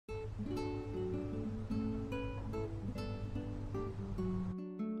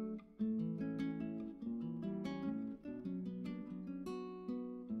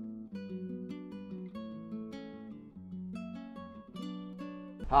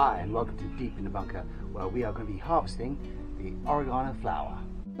Hi and welcome to Deep in the Bunker, where we are going to be harvesting the oregano flower.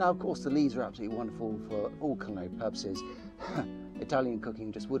 Now of course the leaves are absolutely wonderful for all culinary purposes. Italian cooking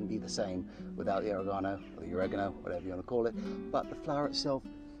just wouldn't be the same without the oregano, or the oregano, whatever you want to call it, but the flower itself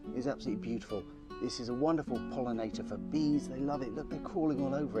is absolutely beautiful. This is a wonderful pollinator for bees. They love it. Look, they're crawling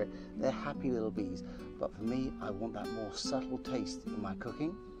all over it. They're happy little bees. But for me, I want that more subtle taste in my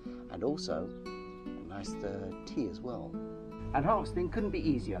cooking, and also a nice tea as well. And harvesting couldn't be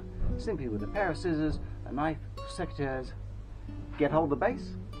easier. Simply with a pair of scissors, a knife, secateurs, get hold of the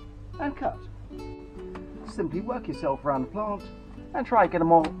base and cut. Simply work yourself around the plant and try to get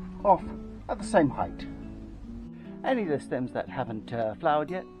them all off at the same height. Any of the stems that haven't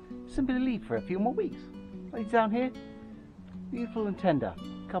flowered yet, simply leave for a few more weeks. Like these down here, beautiful and tender.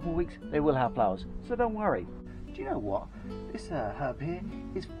 A couple of weeks they will have flowers, so don't worry. Do you know what? This herb here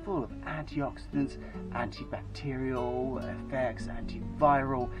is full of antioxidants, antibacterial effects,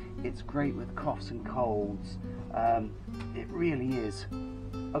 antiviral. It's great with coughs and colds. It really is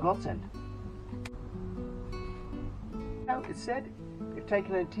a godsend. Now it's said, if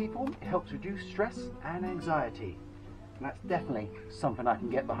taken in tea form, it helps reduce stress and anxiety. And that's definitely something I can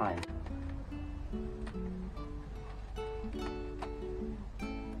get behind.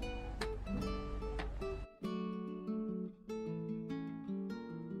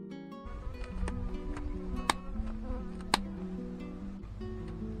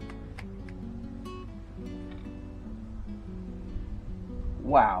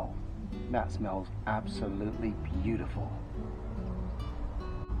 Wow, that smells absolutely beautiful.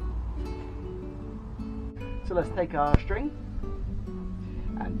 So let's take our string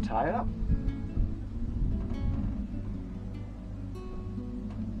and tie it up.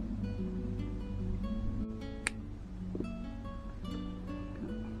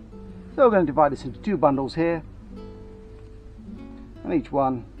 So we're going to divide this into two bundles here, and each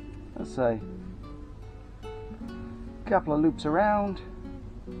one, let's say, a couple of loops around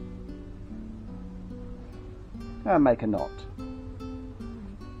and make a knot.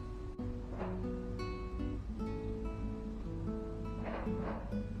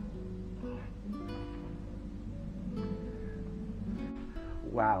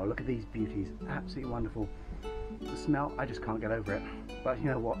 Wow, look at these beauties, absolutely wonderful. The smell, I just can't get over it. But you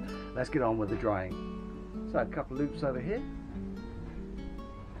know what, let's get on with the drying. So a couple of loops over here.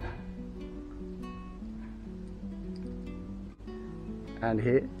 And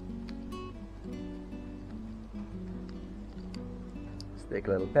here. Stick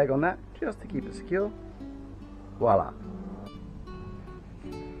a little peg on that, just to keep it secure. Voila.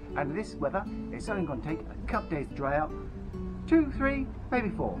 And this weather, it's only going to take a couple days to dry out. 2, 3, maybe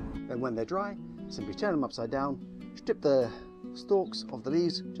 4. Then when they're dry, simply turn them upside down, strip the stalks of the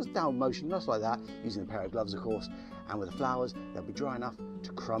leaves, just down motion, just like that, using a pair of gloves of course, and with the flowers, they'll be dry enough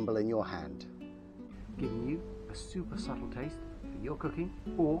to crumble in your hand. Giving you a super subtle taste for your cooking,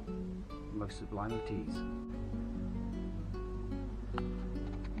 or the most sublime of teas.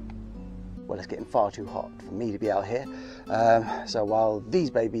 Well, it's getting far too hot for me to be out here. So while these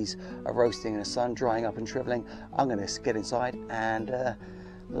babies are roasting in the sun, drying up and shriveling, I'm going to get inside and a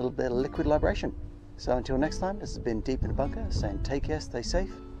little bit of liquid libation. So until next time, this has been Deep in the Bunker, saying take care, stay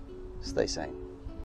safe, stay sane.